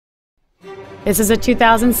This is a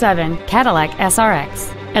 2007 Cadillac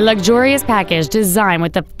SRX, a luxurious package designed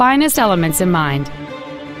with the finest elements in mind.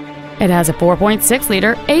 It has a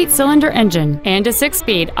 4.6-liter 8-cylinder engine and a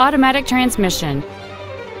 6-speed automatic transmission.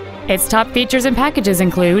 Its top features and packages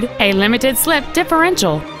include a limited-slip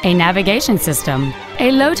differential, a navigation system,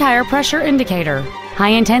 a low-tire pressure indicator,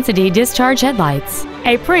 high-intensity discharge headlights,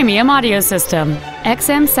 a premium audio system,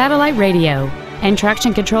 XM satellite radio, and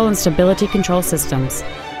traction control and stability control systems.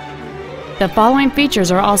 The following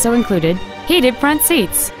features are also included: heated front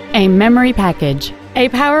seats, a memory package, a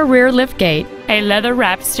power rear liftgate, a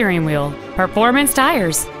leather-wrapped steering wheel, performance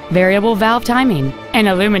tires, variable valve timing, an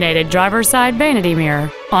illuminated driver's side vanity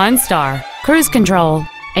mirror, OnStar, cruise control,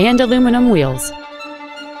 and aluminum wheels.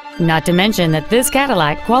 Not to mention that this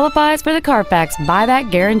Cadillac qualifies for the Carfax buyback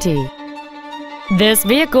guarantee. This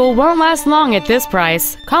vehicle won't last long at this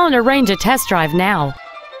price. Call and arrange a test drive now.